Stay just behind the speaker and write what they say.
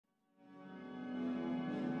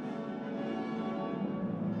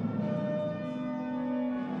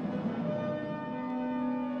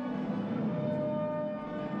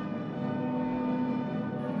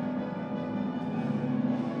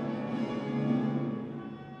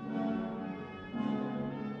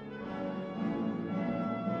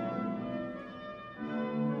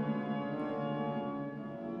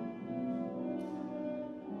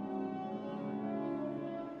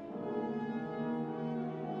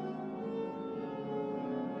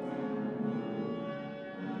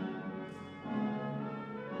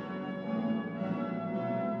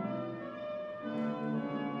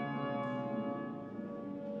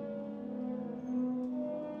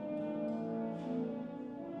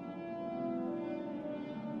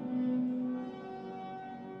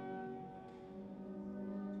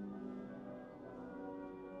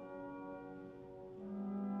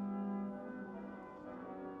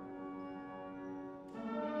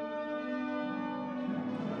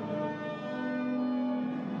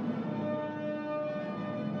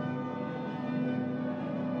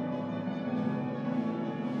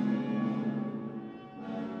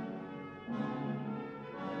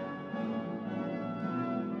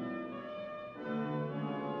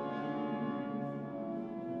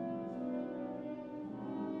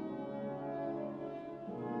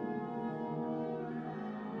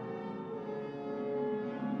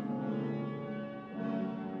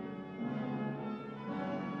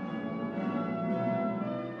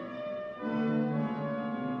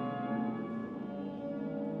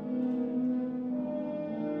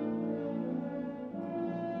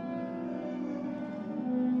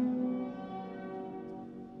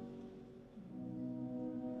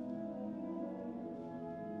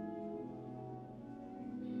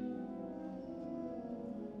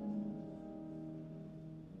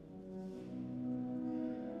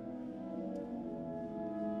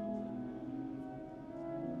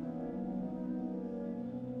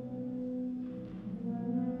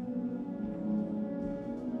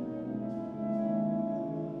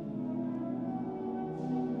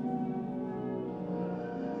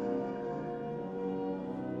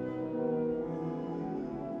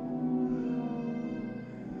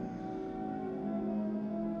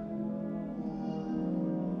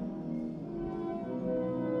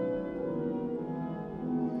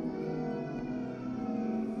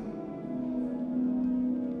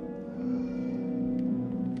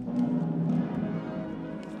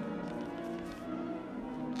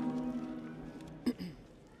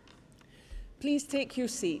Please take your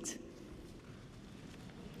seat.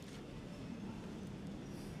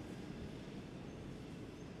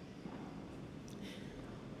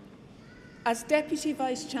 As Deputy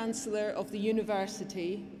Vice-Chancellor of the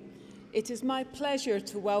University, it is my pleasure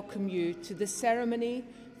to welcome you to the ceremony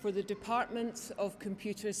for the Department of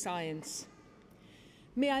Computer Science.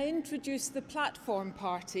 May I introduce the platform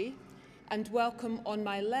party and welcome on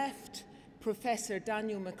my left Professor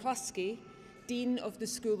Daniel McCluskey, Dean of the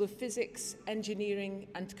School of Physics, Engineering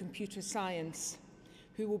and Computer Science,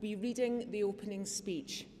 who will be reading the opening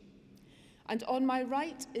speech. And on my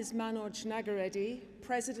right is Manoj Nagareddy,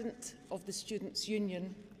 President of the Students'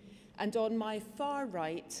 Union, and on my far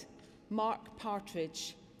right, Mark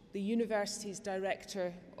Partridge, the university's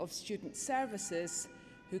Director of Student Services,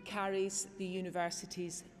 who carries the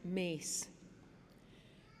university's mace.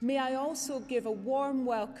 May I also give a warm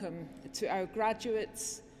welcome to our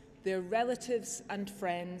graduates, their relatives and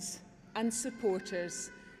friends, and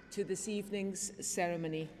supporters to this evening's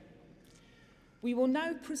ceremony. We will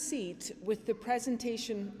now proceed with the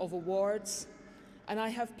presentation of awards, and I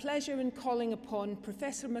have pleasure in calling upon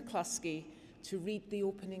Professor McCluskey to read the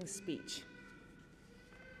opening speech.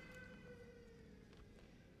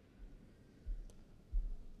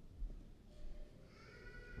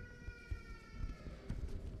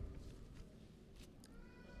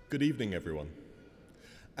 Good evening, everyone.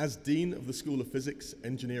 As Dean of the School of Physics,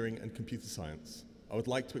 Engineering and Computer Science, I would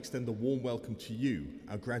like to extend a warm welcome to you,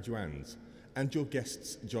 our graduands, and your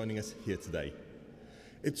guests joining us here today.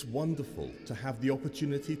 It's wonderful to have the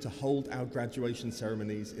opportunity to hold our graduation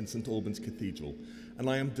ceremonies in St Albans Cathedral, and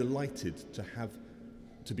I am delighted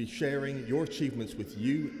to be sharing your achievements with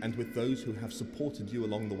you and with those who have supported you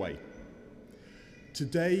along the way.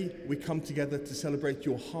 Today, we come together to celebrate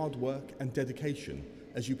your hard work and dedication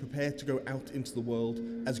as you prepare to go out into the world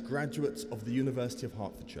as graduates of the University of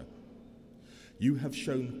Hertfordshire. You have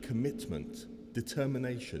shown commitment,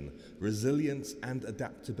 determination, resilience and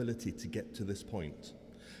adaptability to get to this point.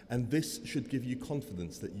 And this should give you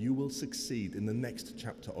confidence that you will succeed in the next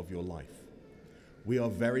chapter of your life. We are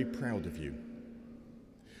very proud of you.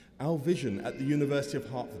 Our vision at the University of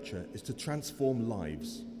Hertfordshire is to transform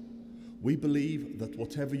lives. We believe that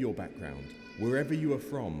whatever your background, wherever you are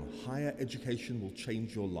from, higher education will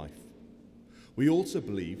change your life. We also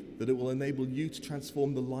believe that it will enable you to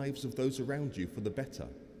transform the lives of those around you for the better.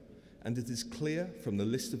 And it is clear from the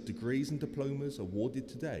list of degrees and diplomas awarded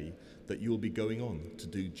today that you will be going on to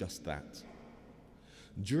do just that.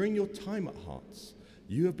 During your time at Herts,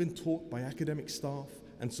 you have been taught by academic staff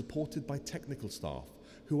and supported by technical staff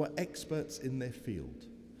who are experts in their field.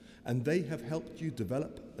 And they have helped you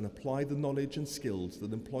develop and apply the knowledge and skills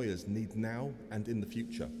that employers need now and in the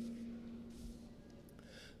future.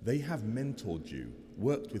 They have mentored you,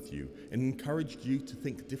 worked with you, and encouraged you to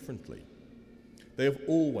think differently. They have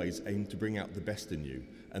always aimed to bring out the best in you,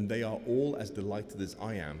 and they are all as delighted as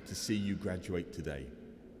I am to see you graduate today.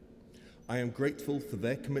 I am grateful for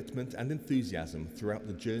their commitment and enthusiasm throughout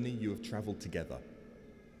the journey you have travelled together.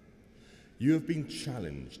 You have been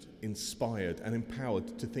challenged, inspired and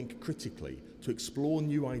empowered to think critically, to explore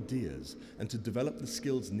new ideas and to develop the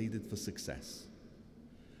skills needed for success.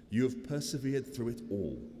 You have persevered through it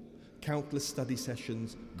all. Countless study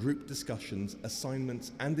sessions, group discussions,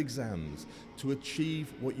 assignments and exams to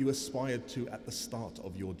achieve what you aspired to at the start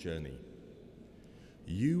of your journey.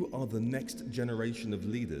 You are the next generation of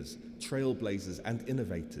leaders, trailblazers and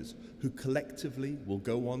innovators who collectively will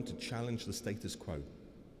go on to challenge the status quo.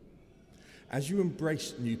 As you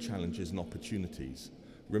embrace new challenges and opportunities,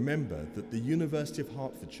 remember that the University of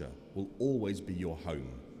Hertfordshire will always be your home.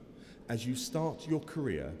 As you start your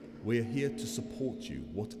career, we are here to support you,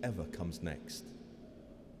 whatever comes next.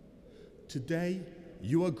 Today,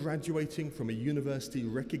 you are graduating from a university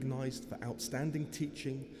recognised for outstanding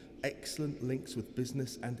teaching, excellent links with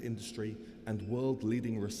business and industry, and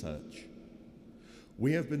world-leading research.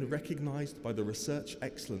 We have been recognised by the Research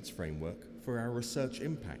Excellence Framework for our research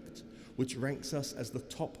impact, which ranks us as the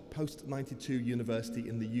top post-92 university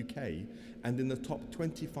in the UK and in the top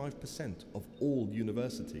 25% of all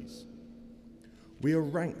universities. We are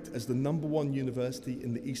ranked as the #1 university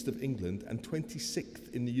in the East of England and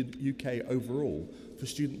 26th in the UK overall for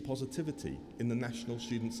student positivity in the National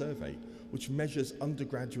Student Survey, which measures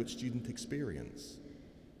undergraduate student experience.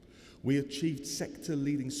 We achieved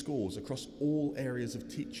sector-leading scores across all areas of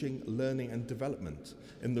teaching, learning and development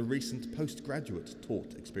in the recent postgraduate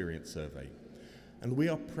taught experience survey. And we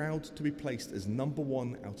are proud to be placed as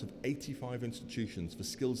 #1 out of 85 institutions for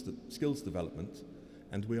skills development,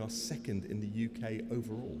 and we are second in the UK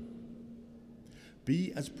overall.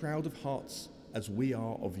 Be as proud of Herts as we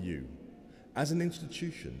are of you. As an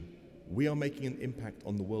institution, we are making an impact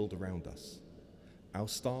on the world around us. Our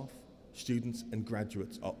staff, students and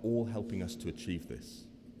graduates are all helping us to achieve this.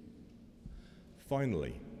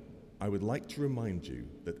 Finally, I would like to remind you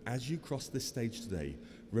that as you cross this stage today,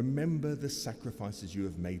 remember the sacrifices you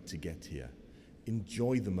have made to get here.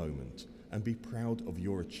 Enjoy the moment and be proud of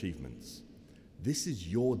your achievements. This is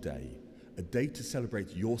your day, a day to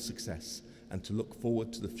celebrate your success and to look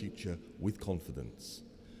forward to the future with confidence.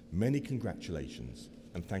 Many congratulations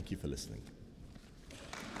and thank you for listening.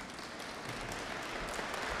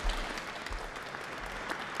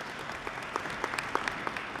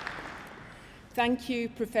 Thank you,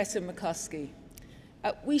 Professor McCluskey.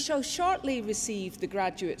 We shall shortly receive the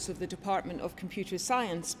graduates of the Department of Computer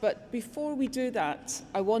Science, but before we do that,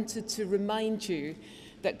 I wanted to remind you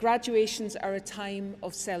that graduations are a time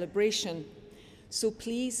of celebration. So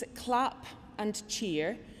please clap and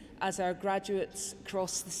cheer as our graduates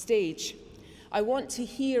cross the stage. I want to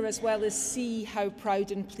hear as well as see how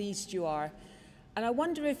proud and pleased you are. And I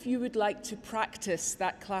wonder if you would like to practice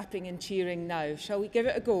that clapping and cheering now. Shall we give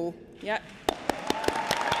it a go? Yeah.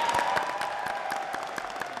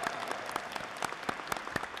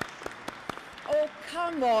 Oh,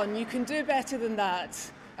 come on, you can do better than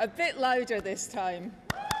that. A bit louder this time.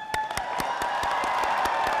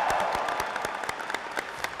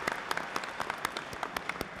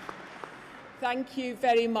 Thank you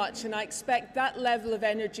very much, and I expect that level of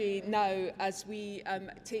energy now as we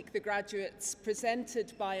take the graduates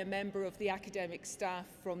presented by a member of the academic staff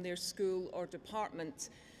from their school or department.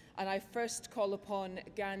 And I first call upon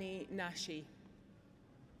Gani Nashi.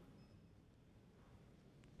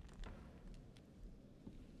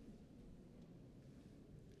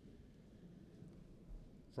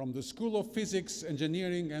 From the School of Physics,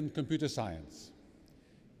 Engineering and Computer Science,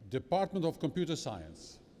 Department of Computer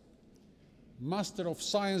Science, Master of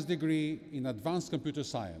Science degree in Advanced Computer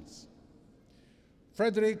Science,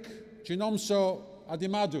 Frederick Chinomso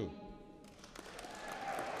Adimadu.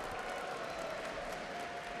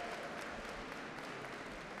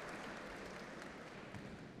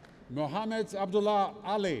 Mohammed Abdullah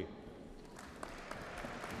Ali.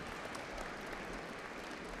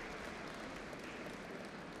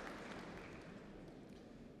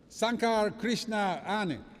 Sankar Krishna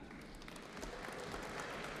Ani.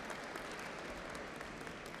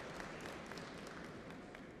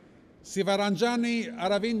 Sivaranjani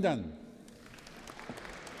Aravindan.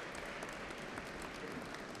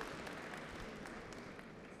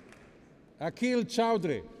 Akhil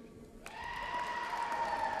Chowdhury.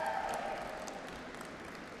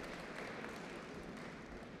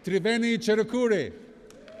 Triveni Cherukuri.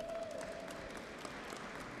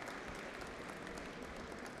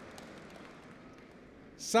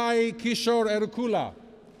 Sai Kishore Erukula.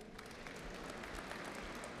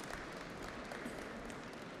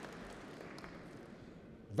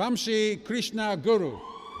 Vamshi Krishna Guru.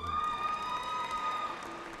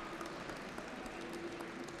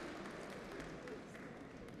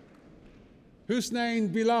 Husnain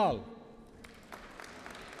Bilal.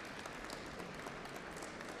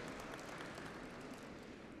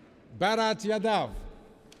 Bharat Yadav.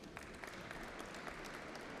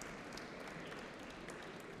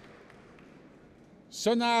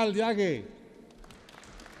 Sonal Yagi.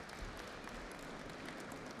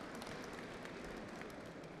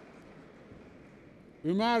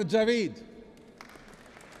 Umar Javid.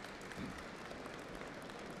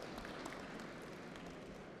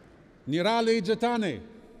 Nirali Jatani.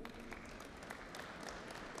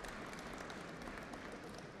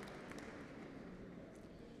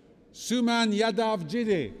 Suman Yadav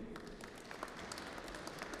Jidi.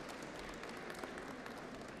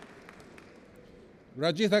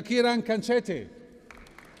 Rajitha Kiran Kancheti.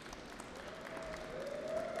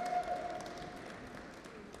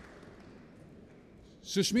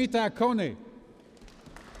 Sushmita Kone.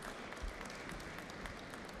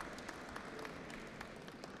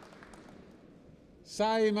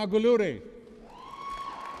 Sai Magulure.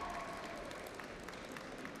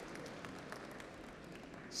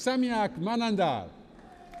 Samyak Manandar.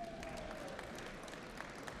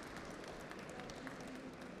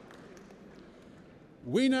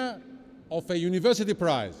 Winner of a university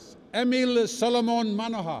prize, Emil Solomon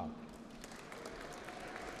Manohar.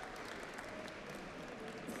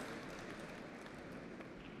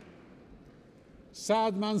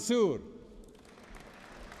 Saad Mansoor.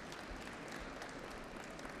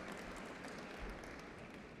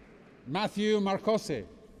 Matthew Marcose.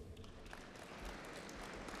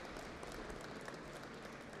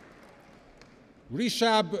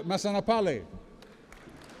 Rishab Masanapale.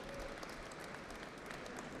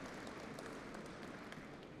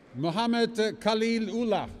 Mohammed Khalil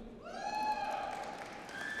Ullah.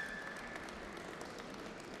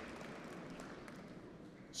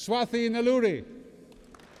 Swathi Naluri.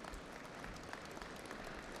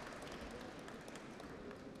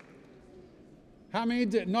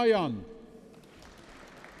 Hamid Noyon.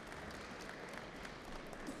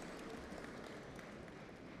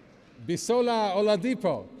 Bisola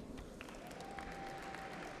Oladipo.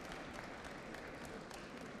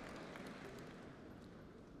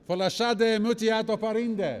 Folashade Mutiato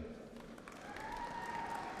Parinde.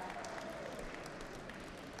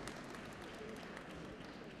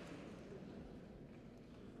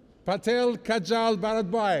 Patel Kajal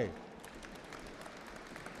Bharatbhai.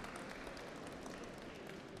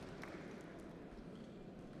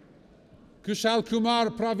 Kushal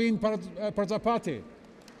Kumar Praveen Prajapati.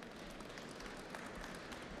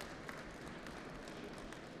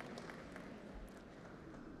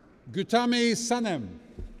 Gutami Sanem.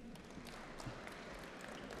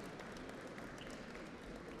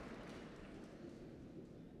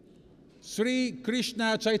 Sri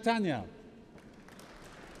Krishna Chaitanya.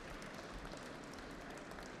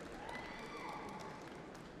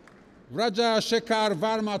 Raja Shekhar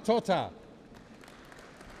Varma Tota.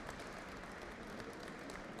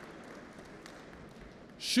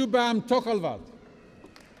 Shubham Tokalvat.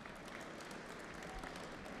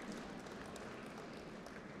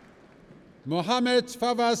 Mohammed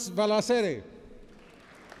Favas Valaseri.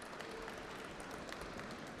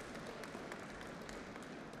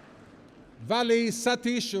 Vali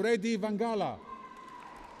Satish Reddy Vangala.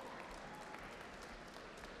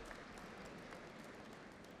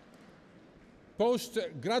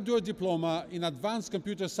 Postgraduate Diploma in Advanced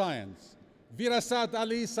Computer Science, Virasat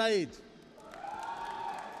Ali Said.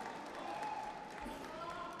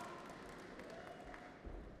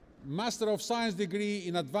 Master of Science degree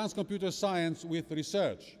in Advanced Computer Science with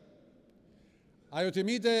Research,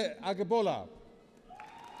 Ayotimide Agebola.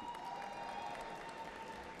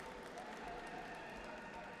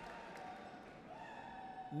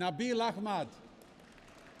 Nabil Ahmad.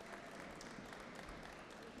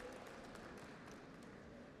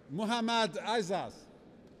 Muhammad Aizaz.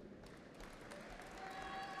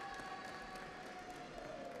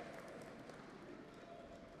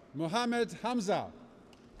 Muhammad Hamza.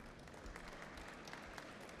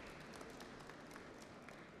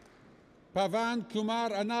 Pavan Kumar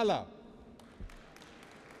Anala.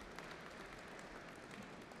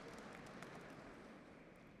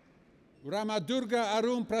 Ramadurga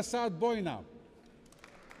Arun Prasad Boina.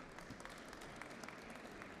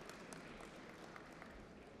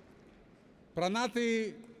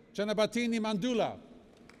 Pranati Chanabatini Mandula.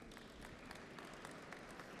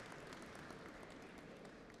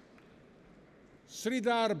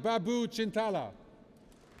 Sridhar Babu Chintala.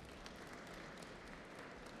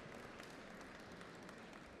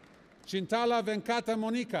 Chintala Venkata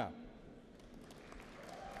Monica.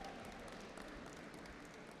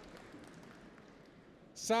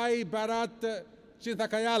 Sai Bharat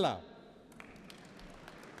Chintakayala.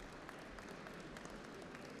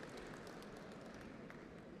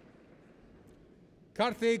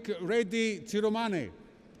 Karthik Reddy Tirumane.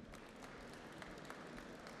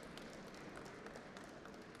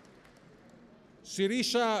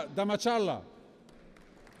 Sirisha Damachala.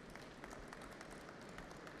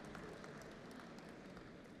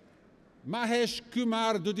 Mahesh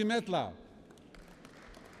Kumar Dudimetla.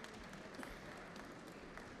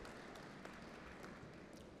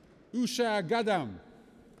 Usha Gadam.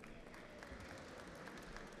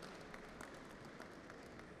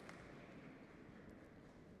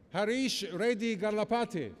 Harish Reddy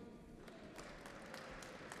Garlapati.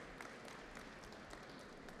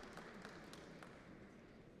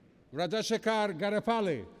 Radhashekar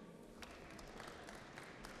Garapali.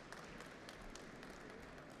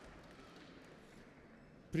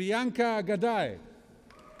 Priyanka Gadai.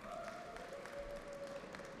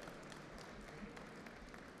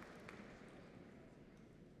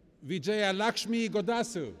 Vijaya Lakshmi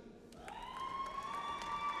Godasu.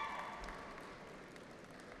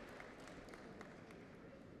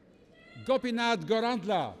 Gopinath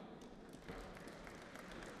Gorantla.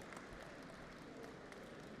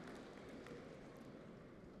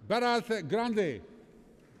 Bharat Grande.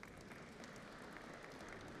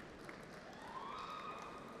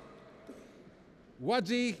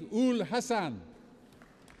 Wajih Ul Hassan.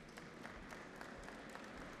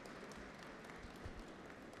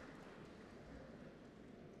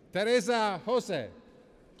 Teresa Jose.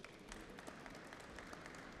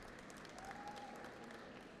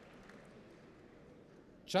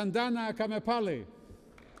 Chandana Kamepali.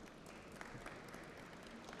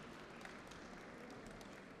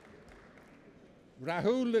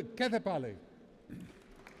 Rahul Kethapali.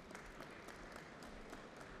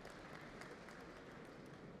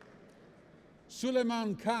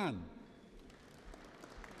 Suleiman Khan,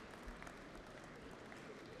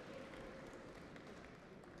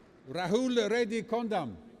 Rahul Reddy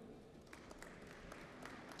Kondam,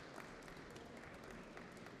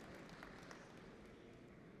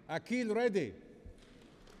 Akil Reddy,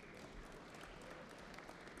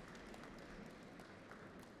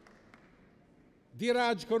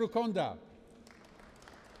 Diraj Korukonda,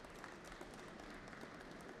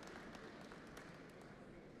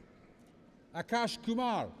 Akash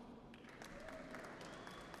Kumar,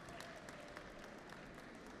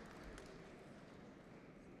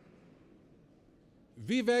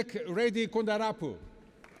 Vivek Reddy Kondarapu,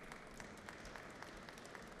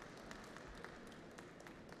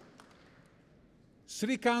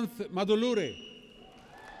 Srikanth Maduluri,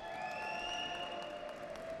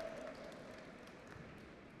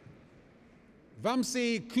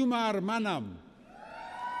 Vamsi Kumar Manam,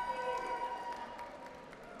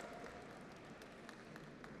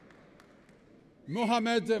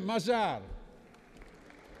 Mohamed Majar,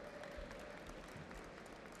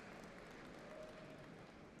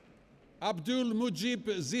 Abdul Mujib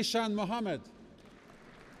Zishan Mohammed,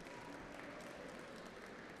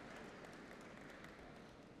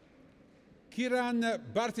 Kiran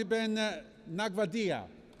Bartiben Nagvadia,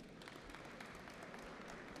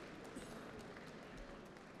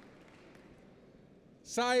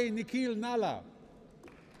 Sai Nikhil Nala,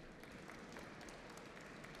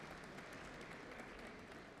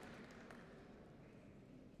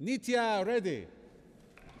 Nitya Reddy,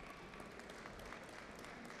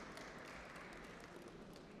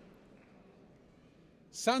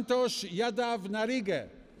 Santosh Yadav Narige,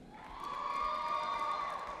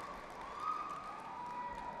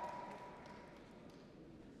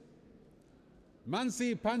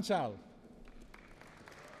 Mansi Panchal,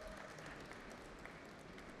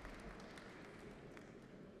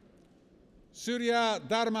 Surya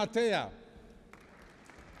Dharmateya,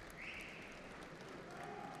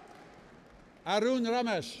 Arun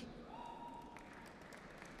Ramesh,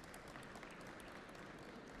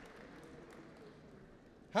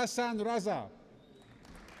 Hassan Raza,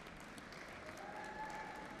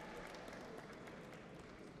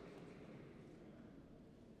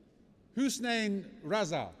 Hussein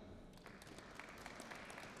Raza,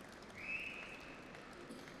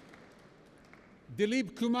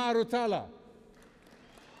 Dilip Kumar Utala,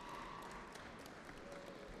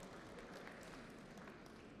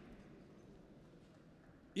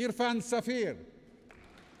 Irfan Safir,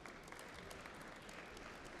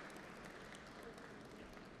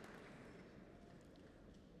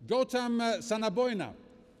 Gautam Sanaboina,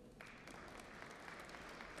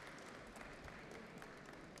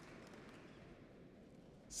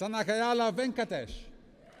 Sanakayala Venkatesh,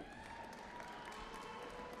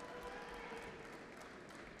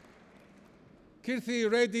 Kirthi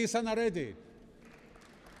Reddy Sanareddy,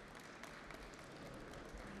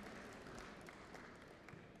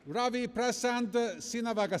 Ravi Prasant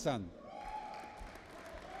Sinavagasan,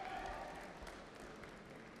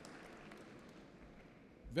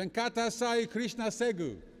 Venkata Sai Krishna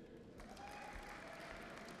Segu,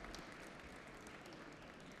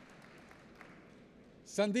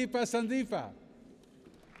 Sandeepa Sandeepa,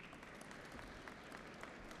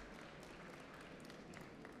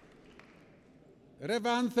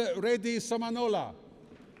 Revanth Reddy Somanola,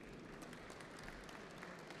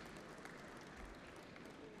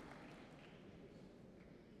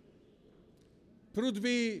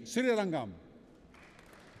 Prudvi Srirangam,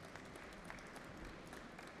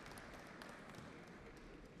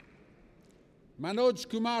 Manoj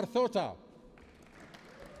Kumar Thota,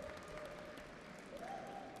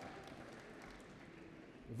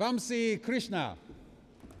 Vamsi Krishna,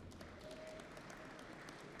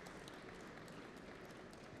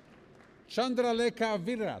 Chandralekha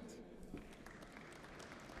Virat,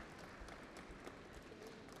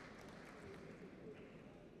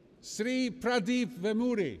 Sri Pradeep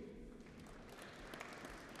Vemuri,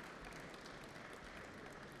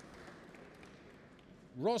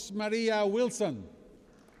 Ross Maria Wilson,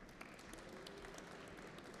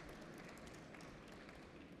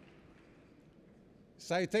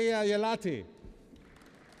 Saiteya Yelati,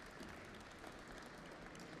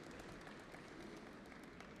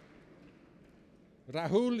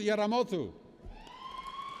 Rahul Yaramotu,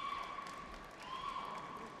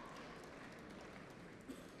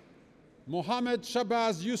 Mohammed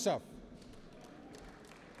Shabazz Yusuf,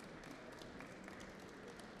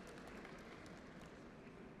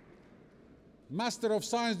 Master of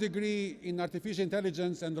Science degree in Artificial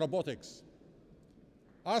Intelligence and Robotics,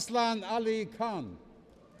 Aslan Ali Khan,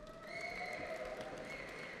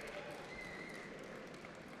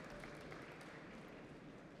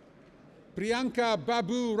 Priyanka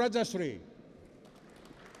Babu Rajashri.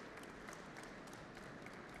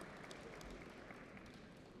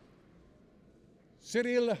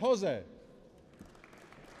 Cyril Jose.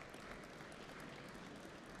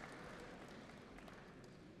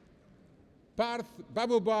 Parth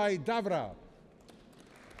Babubai Davra.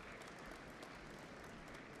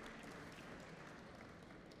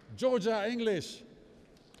 Georgia English.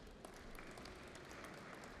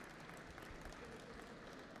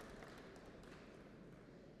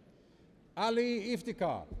 Ali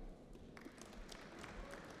Iftikhar.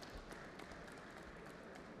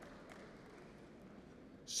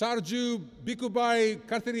 Sarju Bikubai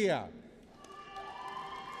Kartiria.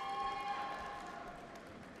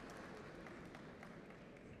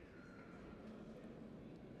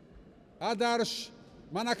 Adarsh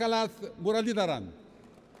Manakalath Muralidharan.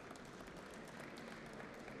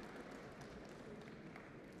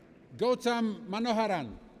 Gautam Manoharan.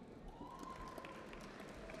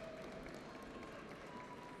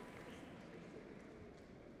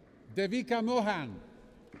 Devika Mohan.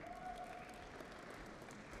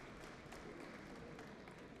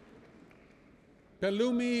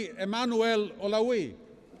 Pelumi Emmanuel Olawi.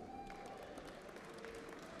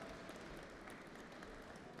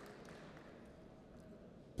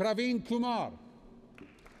 Praveen Kumar.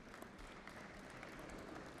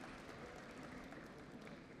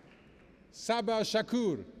 Saba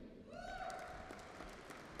Shakur.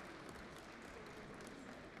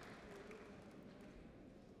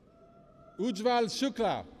 Ujjwal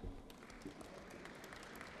Shukla.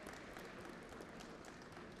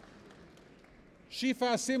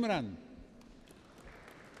 Shifa Simran.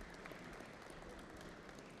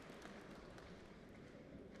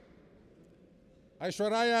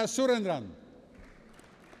 Aishwarya Surendran.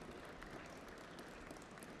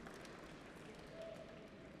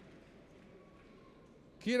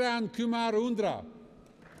 Kiran Kumar Undra.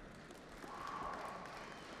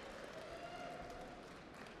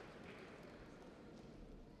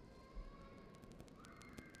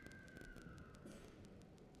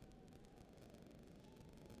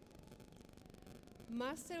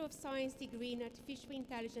 Master of Science degree in Artificial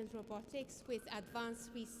Intelligence Robotics with Advanced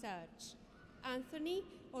Research, Anthony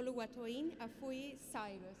Oluwatoyin Afoye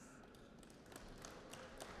Cyrus.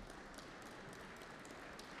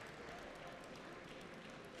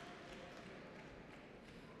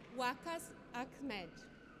 Wakas Ahmed.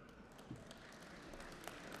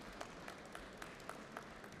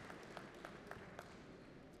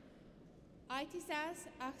 Aitizaz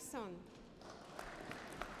Ahsan.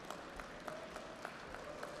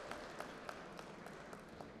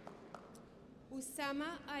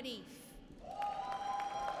 Usama Arif.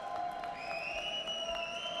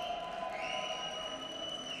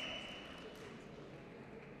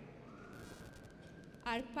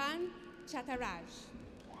 Arpan Chataraj.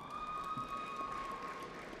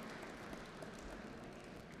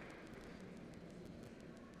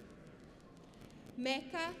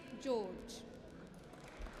 Mecca George.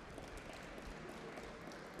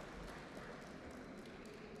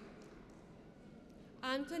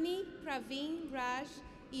 Anthony Praveen Raj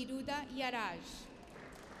Iruda Yaraj.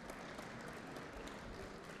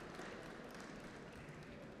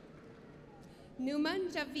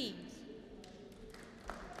 Numan Javid.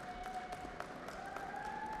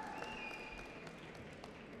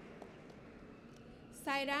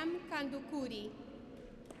 Sairam Kandukuri.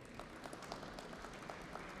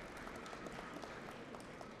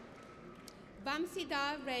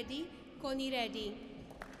 Vamsidar Reddy Koni Reddy.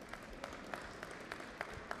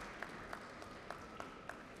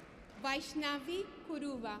 Vaishnavi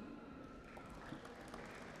Kuruva.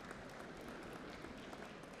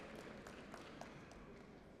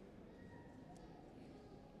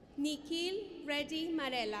 Nikhil Reddy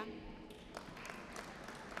Marella.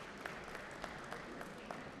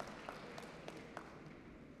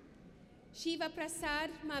 Shiva Prasad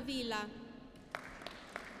Mavila.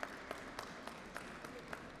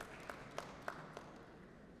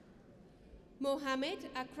 Mohammed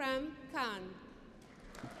Akram Khan.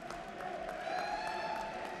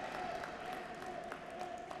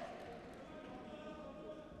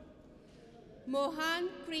 Mohan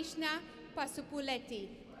Krishna Pasupuleti.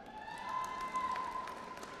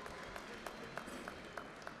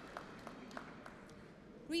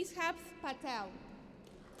 Rishabh Patel.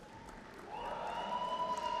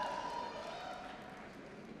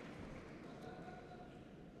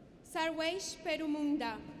 Sarvesh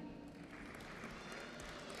Perumunda.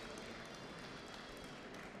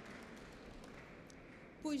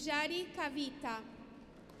 Pujari Kavita.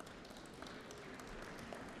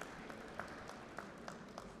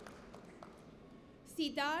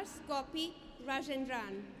 Siddharth Gopi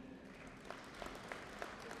Rajendran.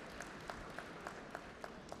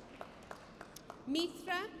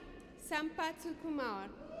 Mitra Sampatsukumar.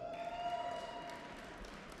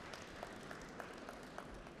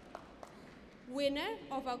 Winner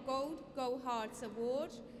of a Gold Go Hearts Award,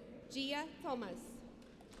 Gia Thomas.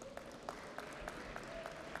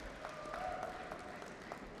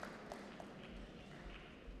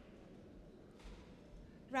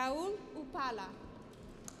 Raul Upala.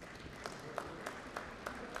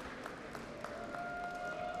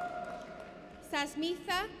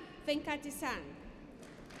 Sasmitha Venkatesan.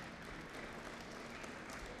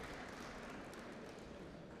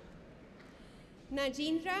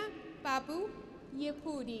 Najindra Babu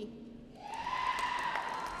Yepudi.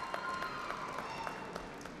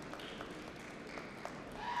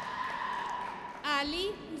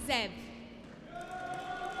 Ali Zeb.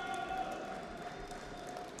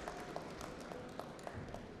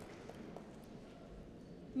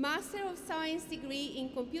 Master of Science degree in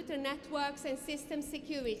Computer Networks and System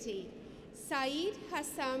Security, Saeed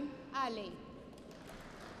Hassan Ali.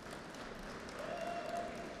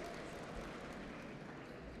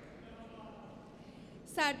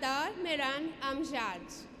 Sardar Meran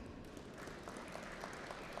Amjad.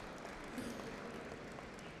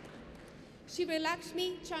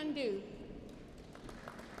 Shivalakshmi Chandu.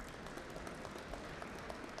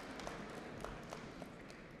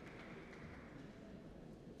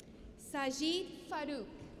 Sajid Farouk.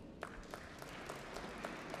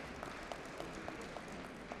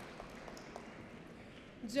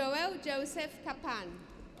 Joel Joseph Kapan.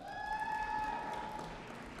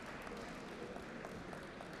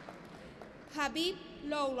 Habib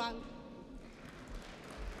Lowrang.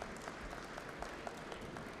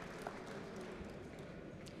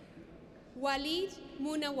 Walid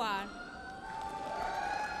Munawar.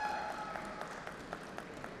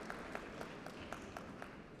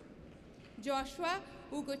 Joshua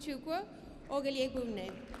Ugochukwu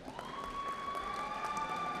Ogeliebune.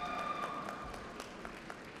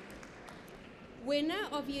 Winner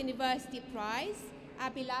of University Prize,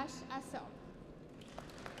 Abhilash Asok.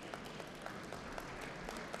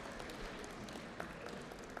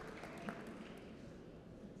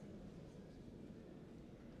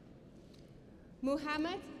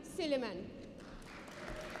 Muhammad Suleiman.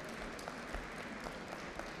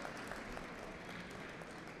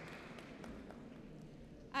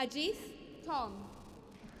 Ajith Tom.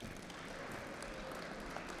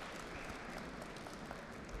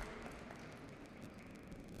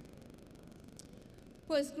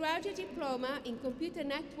 Postgraduate Diploma in Computer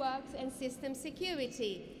Networks and System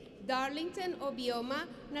Security, Darlington Obioma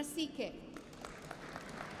Nasike.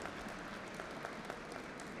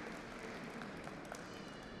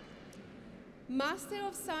 Master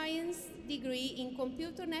of Science degree in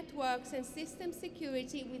Computer Networks and System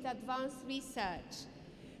Security with Advanced Research,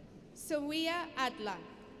 Soria Adla.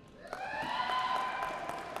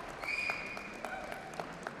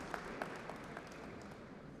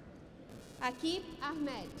 Akib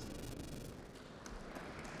Ahmed.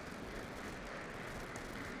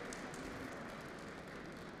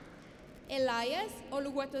 Elias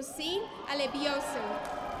Oluwatosin Alebioso.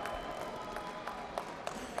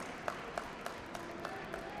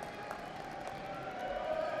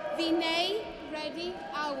 Vinay Reddy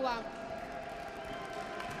Alwa.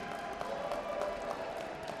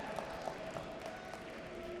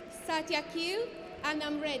 Satyakil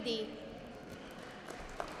Anam Reddy.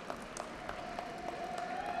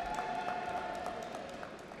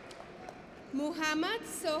 Muhammad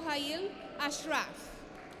Sohail Ashraf.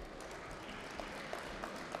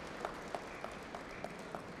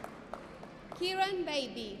 Kiran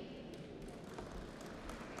Baby.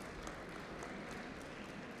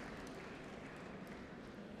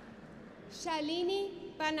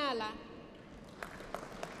 Shalini Banala.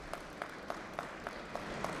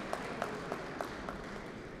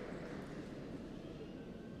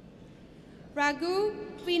 Raghu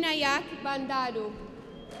Vinayak Bandaru.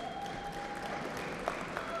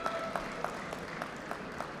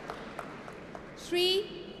 Sri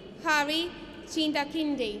Hari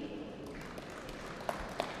Chindakindi.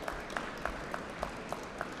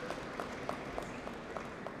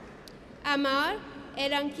 Amar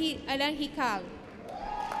Eranhikal.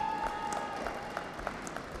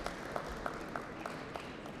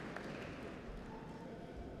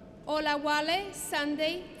 Olawale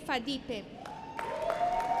Sunday Fadipe.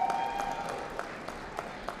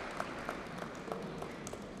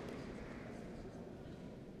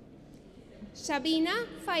 Shabina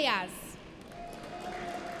Fayaz.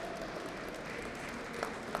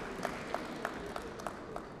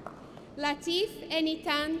 Latif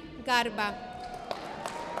Enitan Garba.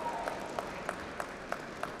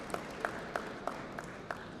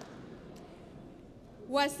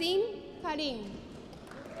 Wasim Karim.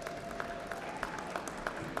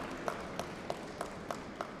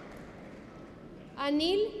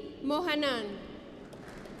 Anil Mohanan.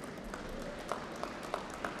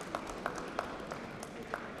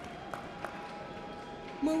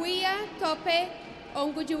 Muia Tope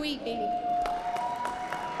Ongujuigi.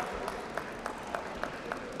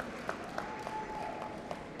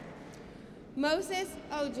 Moses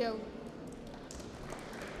Ojo.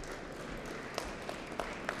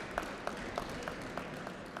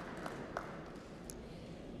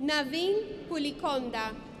 Naveen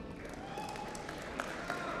Pulikonda.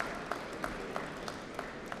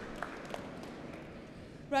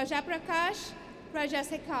 Rajaprakash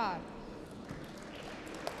Rajasekar.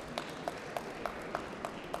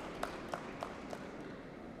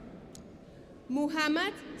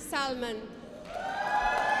 Muhammad Salman.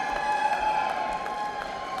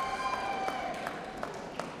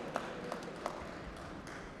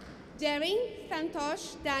 Daring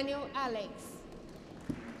Santosh Daniel Alex.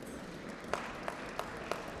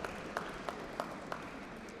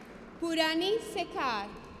 Purani Sekar.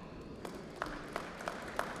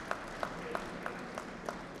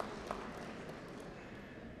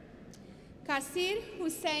 Kasir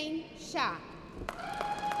Hussain Shah.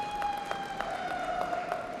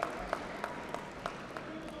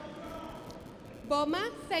 Boma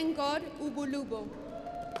Senghor Ubulubo.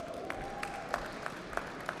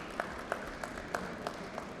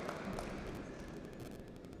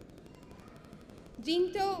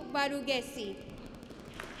 Jinto Barugesi.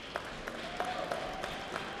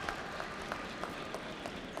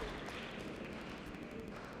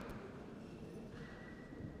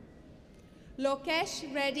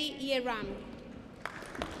 Lokesh Reddy Yeram.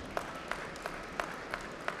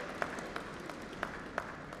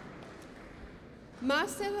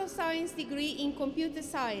 Master of Science degree in Computer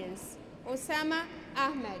Science, Osama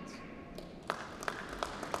Ahmed.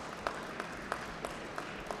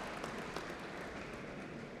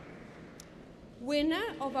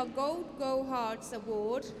 Winner of a Gold Go Hearts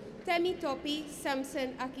Award, Temitope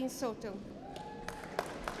Samson Akinsoto.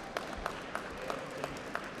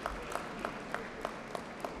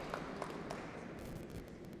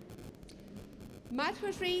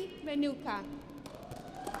 Madhusri Renuka.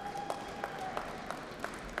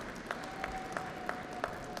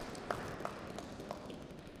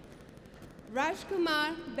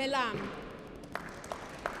 Rajkumar Belam.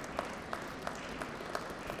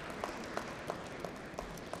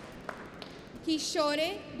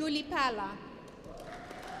 Kishore Dulipala.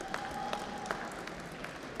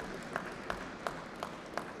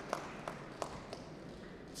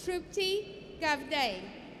 Trupti Gavde.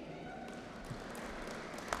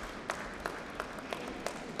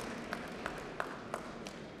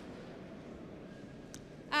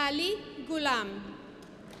 Ali Gulam.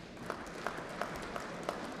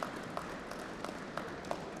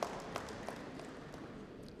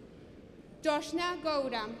 Joshna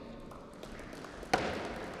Gouda.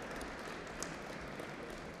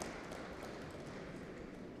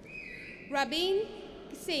 Rabin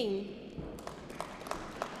Singh.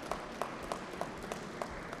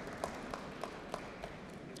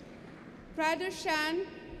 Pradershan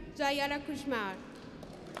Jayara Kushmar.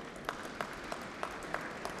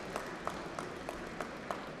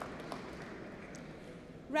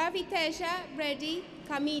 Raviteja Reddy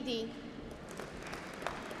Kamidi.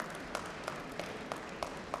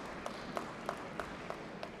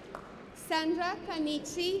 Sandra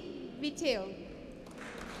Kanichi Vitil.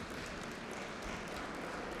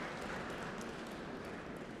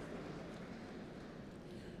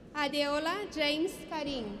 Adeola James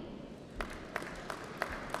Karim.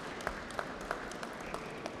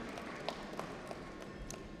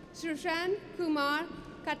 Shushan Kumar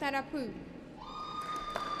Katarapu.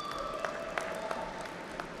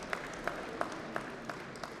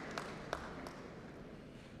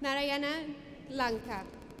 Narayana Lanka.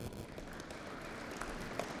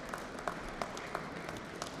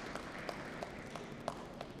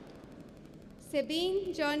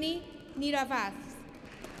 Sabine Johnny Niravath.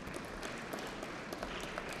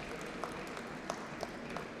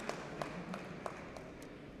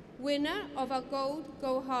 Winner of a Gold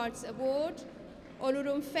Go Hearts Award,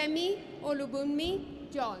 Olurunfemi Olubunmi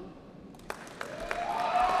John.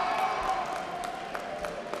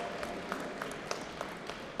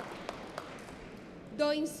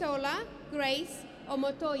 Doinsola Grace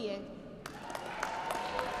Omotoye.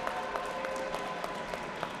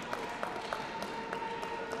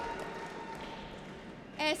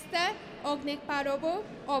 Esther Ognekparovo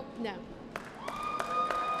Opna.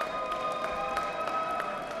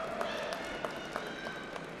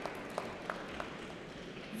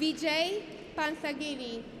 Vijay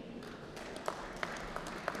Pansagiri.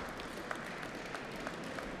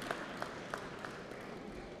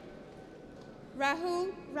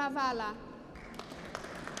 Rahul Ravala.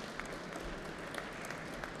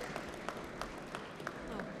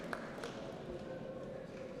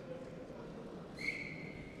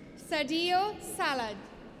 Sadio Salad.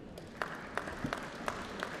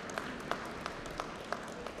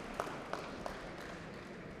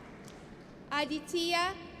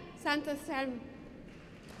 Aditya Santosan.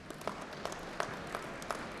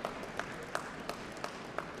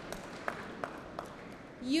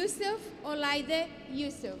 Yusuf Olaide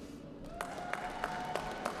Yusuf.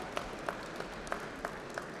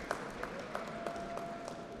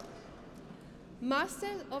 Master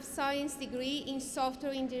of Science degree in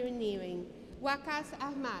Software Engineering, Waqas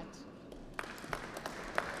Ahmad.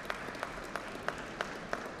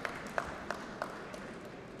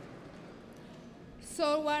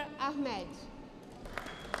 Sorwar Ahmed.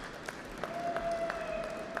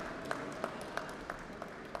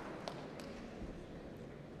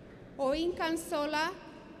 Oin Kansola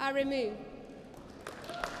Aremu.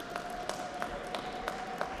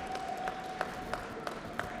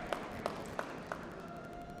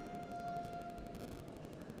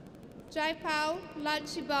 Jaipal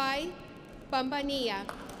Lachibai Bambania.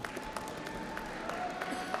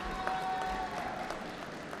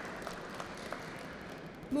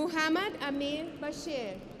 Muhammad Amir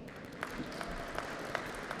Bashir.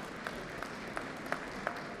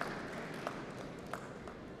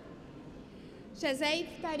 Shazaib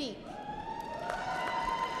Tariq.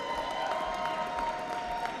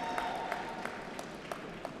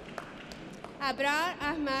 Abrar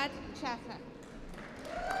Ahmad Shafa.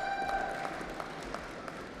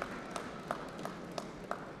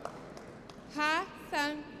 Ha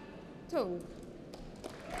Sang Tung.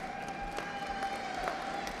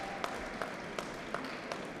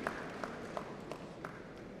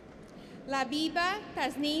 Labiba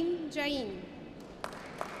Tasneem Jain.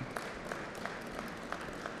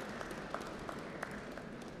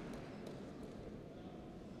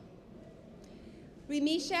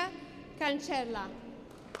 Rimisha Cancerla.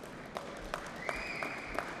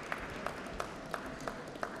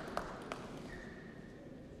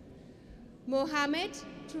 Mohammed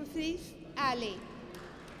Trufif Ali.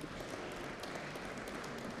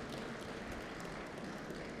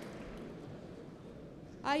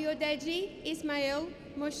 Ayodeji Ismail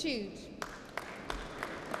Moshood.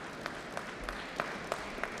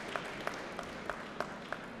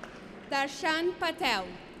 Darshan Patel.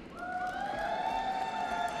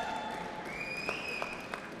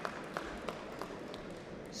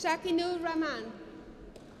 Shakinur Rahman.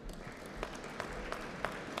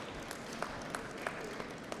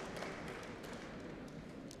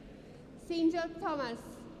 Sinjot Thomas.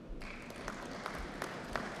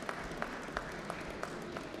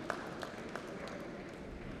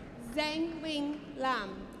 Zheng Wing Lam.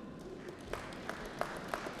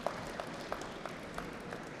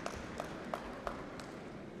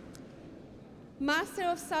 Master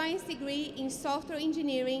of Science degree in Software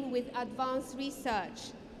Engineering with Advanced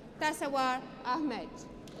Research, Tasawar Ahmed.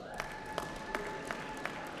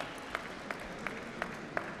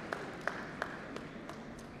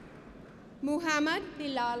 Muhammad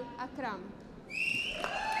Bilal Akram.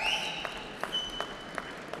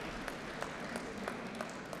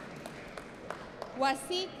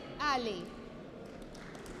 Wasiq Ali.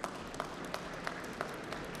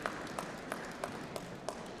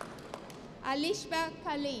 Alishba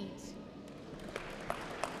Khalid.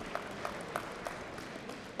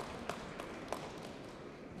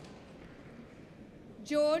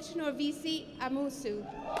 George Norvisi Amusu.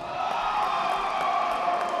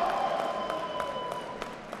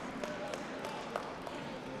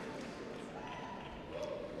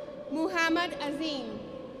 Muhammad Azim.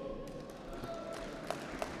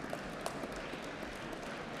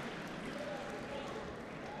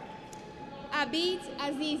 Abid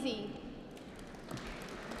Azizi.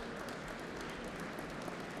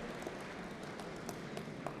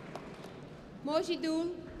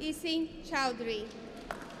 Mojidul Isin Chowdhury.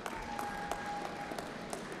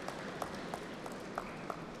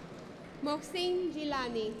 Mohsin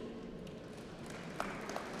Jilani.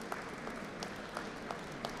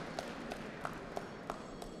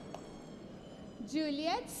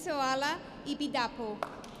 Juliet Soala Ibidapo.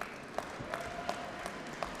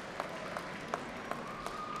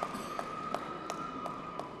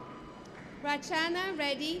 Rachana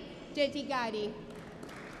Reddy Jetigari.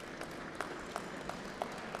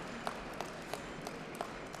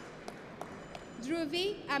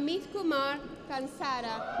 Dhruvi Amit Kumar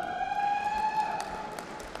Kansara.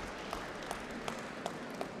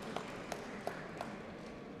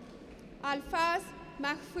 Alfaz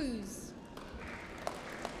Mahfouz.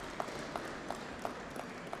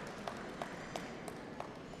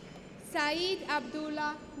 Saeed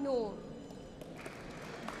Abdullah Noor.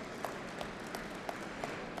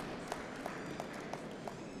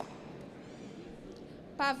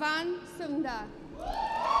 Pavan Sundar.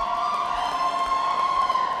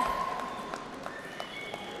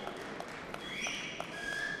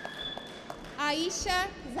 Aisha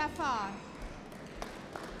Zafar.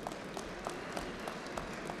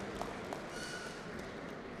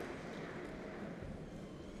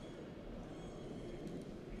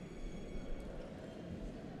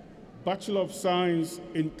 Bachelor of Science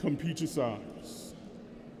in Computer Science,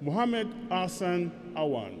 Mohammed Hassan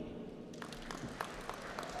Awan.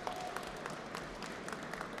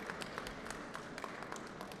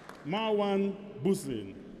 Marwan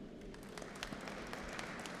Busin.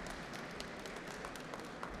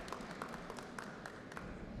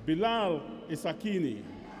 Bilal Isakini.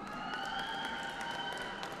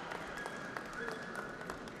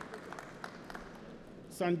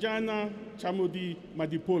 Sanjana Chamudi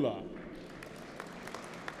Madipola.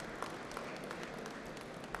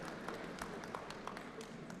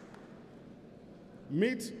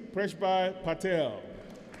 Mit Preshbhai Patel.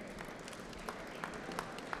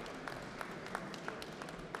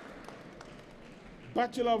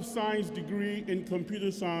 Bachelor of Science degree in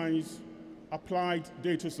Computer Science, Applied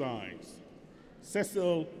Data Science,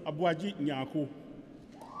 Cecil Abuaji Nyaku.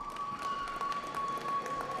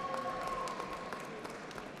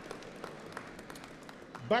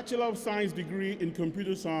 Bachelor of Science degree in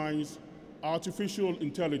Computer Science, Artificial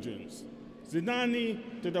Intelligence, Zinani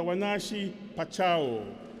Tedawanashi Pachao.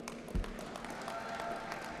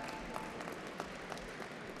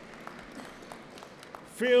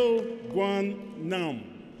 Phil Guan Nam.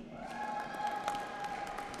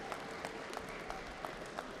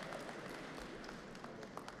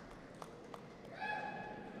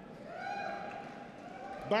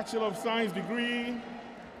 Bachelor of Science degree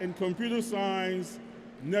in Computer Science,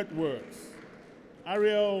 Networks,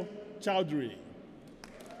 Ariel Chowdhury.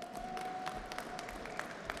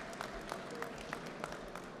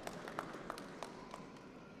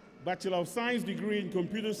 Bachelor of Science degree in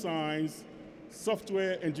Computer Science,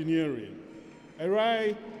 Software Engineering,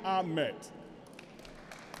 Erai Ahmed.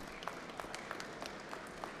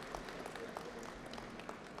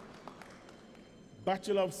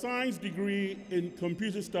 Bachelor of Science degree in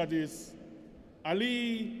Computer Studies,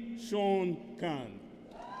 Ali Sean Khan.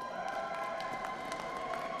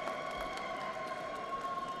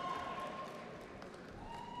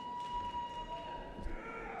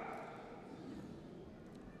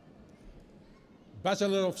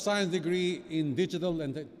 Bachelor of Science degree in Digital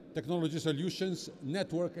and Technology Solutions,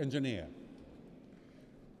 Network Engineer.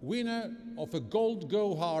 Winner of a Gold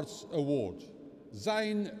Go Herts Award,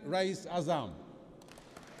 Zain Rais Azam.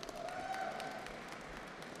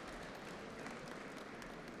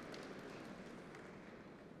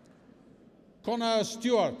 Connor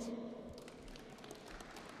Stewart.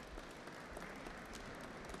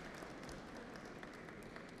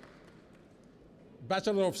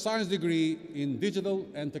 Bachelor of Science degree in Digital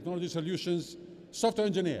and Technology Solutions, Software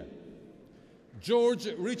Engineer. George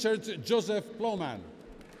Richard Joseph Plowman.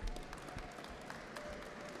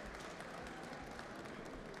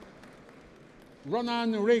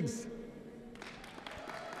 Ronan Riggs.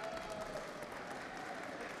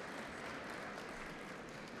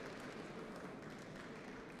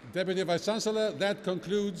 Deputy Vice Chancellor, that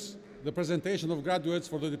concludes the presentation of graduates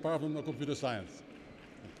for the Department of Computer Science.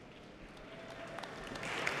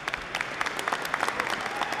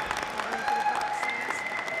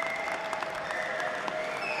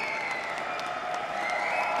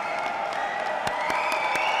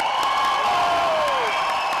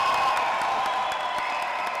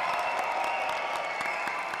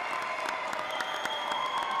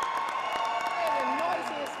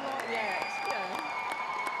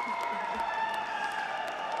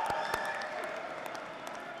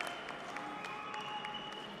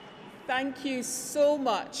 Thank you so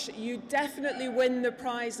much. You definitely win the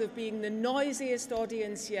prize of being the noisiest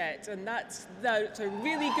audience yet, and that's a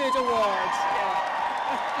really good award. Yeah.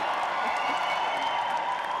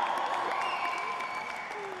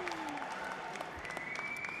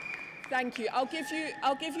 Thank you. I'll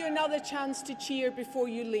give you another chance to cheer before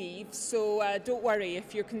you leave, so don't worry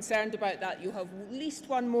if you're concerned about that. You'll have at least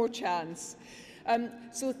one more chance.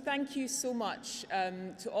 So thank you so much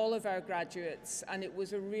to all of our graduates, and it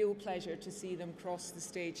was a real pleasure to see them cross the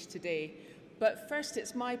stage today. But first,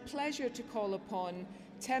 it's my pleasure to call upon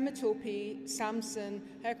Temitope Samson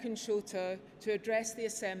Hertfordshire to address the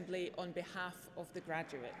Assembly on behalf of the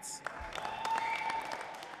graduates.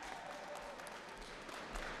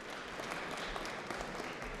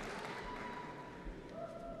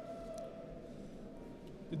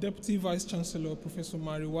 The Deputy Vice-Chancellor, Professor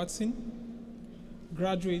Mary Watson,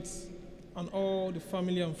 graduates, and all the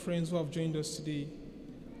family and friends who have joined us today,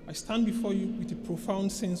 I stand before you with a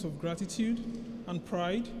profound sense of gratitude and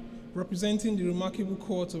pride, representing the remarkable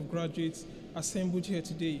cohort of graduates assembled here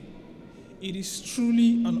today. It is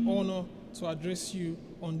truly an honor to address you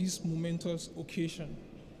on this momentous occasion.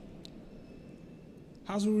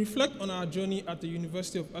 As we reflect on our journey at the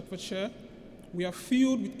University of Hertfordshire, we are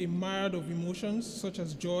filled with a myriad of emotions such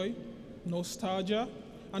as joy, nostalgia,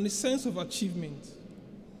 and a sense of achievement.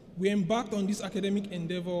 We embarked on this academic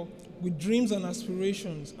endeavor with dreams and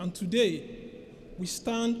aspirations, and today we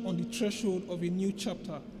stand on the threshold of a new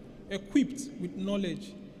chapter, equipped with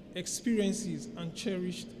knowledge, experiences, and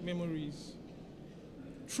cherished memories.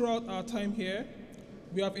 Throughout our time here,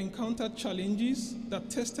 we have encountered challenges that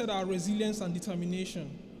tested our resilience and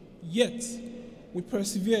determination. Yet, we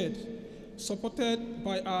persevered, supported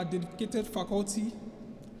by our dedicated faculty,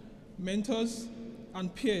 mentors,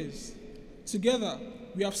 and peers. Together,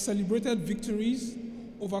 we have celebrated victories,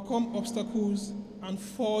 overcome obstacles, and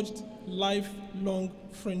forged lifelong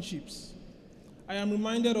friendships. I am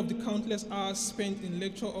reminded of the countless hours spent in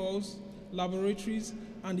lecture halls, laboratories,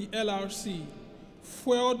 and the LRC,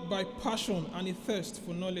 fueled by passion and a thirst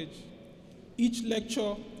for knowledge. Each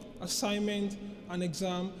lecture, assignment, and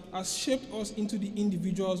exam has shaped us into the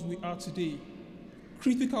individuals we are today,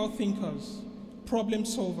 critical thinkers, problem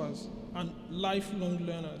solvers, and lifelong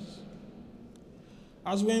learners.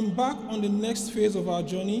 As we embark on the next phase of our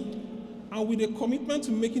journey, and with a commitment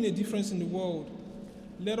to making a difference in the world,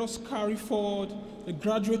 let us carry forward the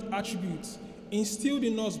graduate attributes instilled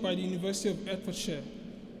in us by the University of Hertfordshire.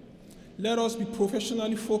 Let us be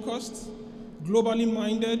professionally focused, globally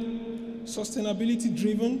minded, sustainability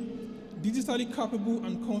driven, digitally capable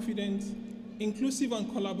and confident, inclusive and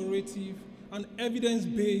collaborative, and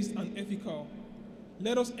evidence-based and ethical.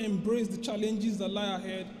 Let us embrace the challenges that lie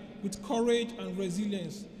ahead with courage and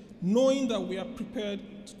resilience, knowing that we are prepared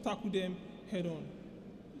to tackle them head-on.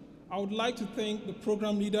 I would like to thank the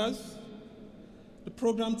program leaders, the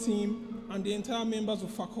program team, and the entire members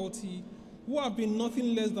of faculty who have been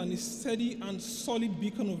nothing less than a steady and solid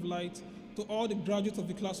beacon of light to all the graduates of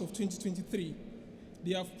the class of 2023.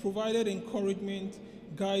 They have provided encouragement,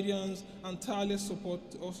 guidance, and tireless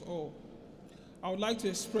support to us all. I would like to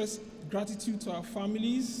express gratitude to our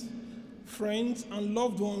families, friends, and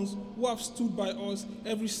loved ones who have stood by us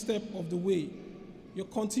every step of the way. Your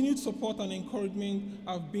continued support and encouragement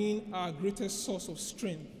have been our greatest source of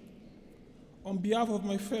strength. On behalf of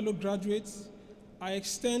my fellow graduates, I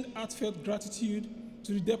extend heartfelt gratitude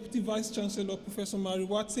to the Deputy Vice-Chancellor, Professor Mary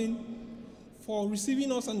Watson, for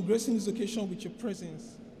receiving us and gracing this occasion with your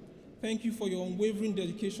presence. Thank you for your unwavering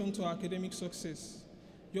dedication to our academic success.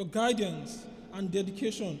 Your guidance and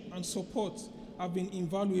dedication and support have been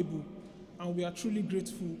invaluable, and we are truly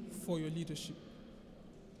grateful for your leadership.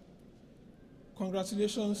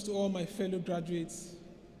 Congratulations to all my fellow graduates.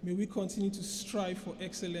 May we continue to strive for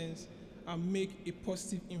excellence and make a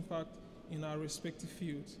positive impact in our respective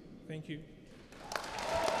fields. Thank you.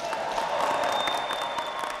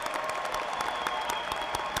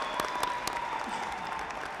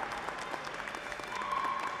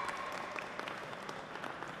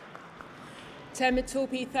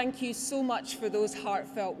 Temitope, thank you so much for those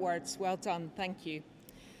heartfelt words. Well done, thank you.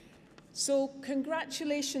 So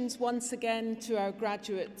congratulations once again to our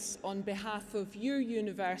graduates on behalf of your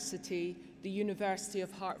university, the University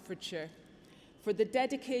of Hertfordshire, for the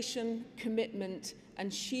dedication, commitment,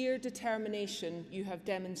 and sheer determination you have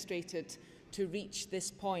demonstrated to reach this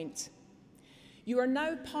point. You are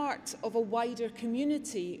now part of a wider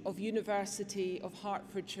community of University of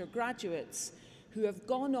Hertfordshire graduates who have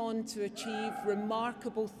gone on to achieve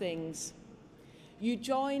remarkable things. You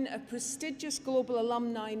join a prestigious global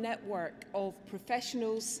alumni network of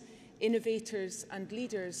professionals, innovators, and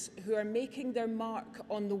leaders who are making their mark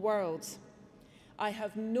on the world. I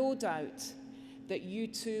have no doubt that you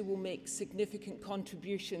too will make significant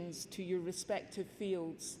contributions to your respective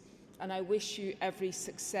fields, and I wish you every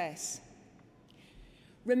success.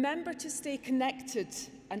 Remember to stay connected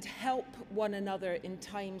and help one another in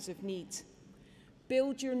times of need.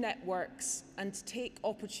 Build your networks and take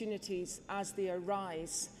opportunities as they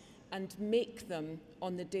arise and make them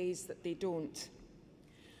on the days that they don't.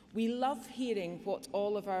 We love hearing what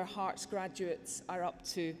all of our Herts graduates are up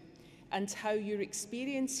to, and how your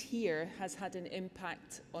experience here has had an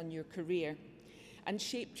impact on your career and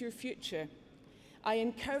shaped your future. I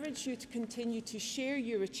encourage you to continue to share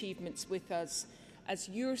your achievements with us, as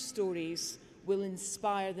your stories will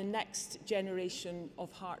inspire the next generation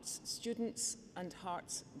of Herts students and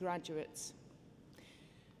Herts graduates.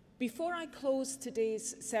 Before I close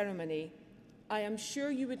today's ceremony, I am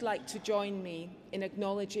sure you would like to join me in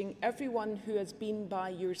acknowledging everyone who has been by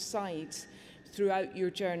your side throughout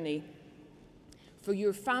your journey. For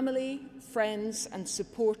your family, friends and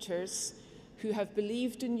supporters who have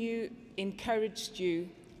believed in you, encouraged you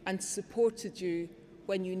and supported you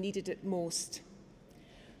when you needed it most.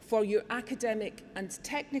 For your academic and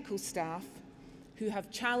technical staff who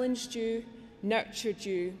have challenged you, nurtured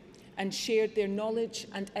you and shared their knowledge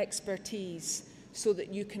and expertise so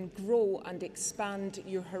that you can grow and expand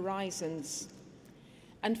your horizons.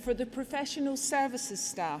 And for the professional services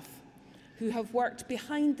staff who have worked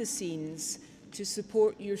behind the scenes to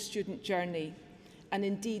support your student journey. And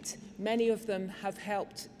indeed, many of them have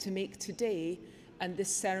helped to make today and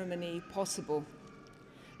this ceremony possible.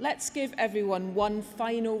 Let's give everyone one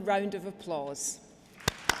final round of applause.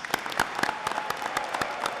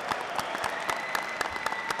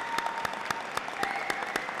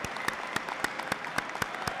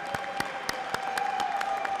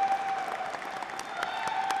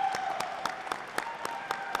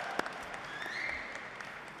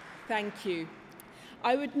 Thank you.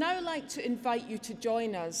 I would now like to invite you to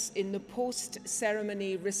join us in the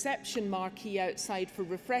post-ceremony reception marquee outside for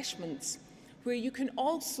refreshments, where you can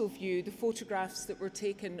also view the photographs that were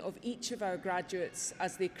taken of each of our graduates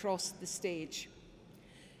as they crossed the stage.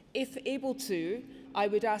 If able to, I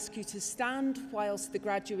would ask you to stand whilst the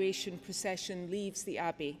graduation procession leaves the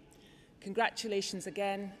Abbey. Congratulations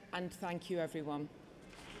again, and thank you everyone.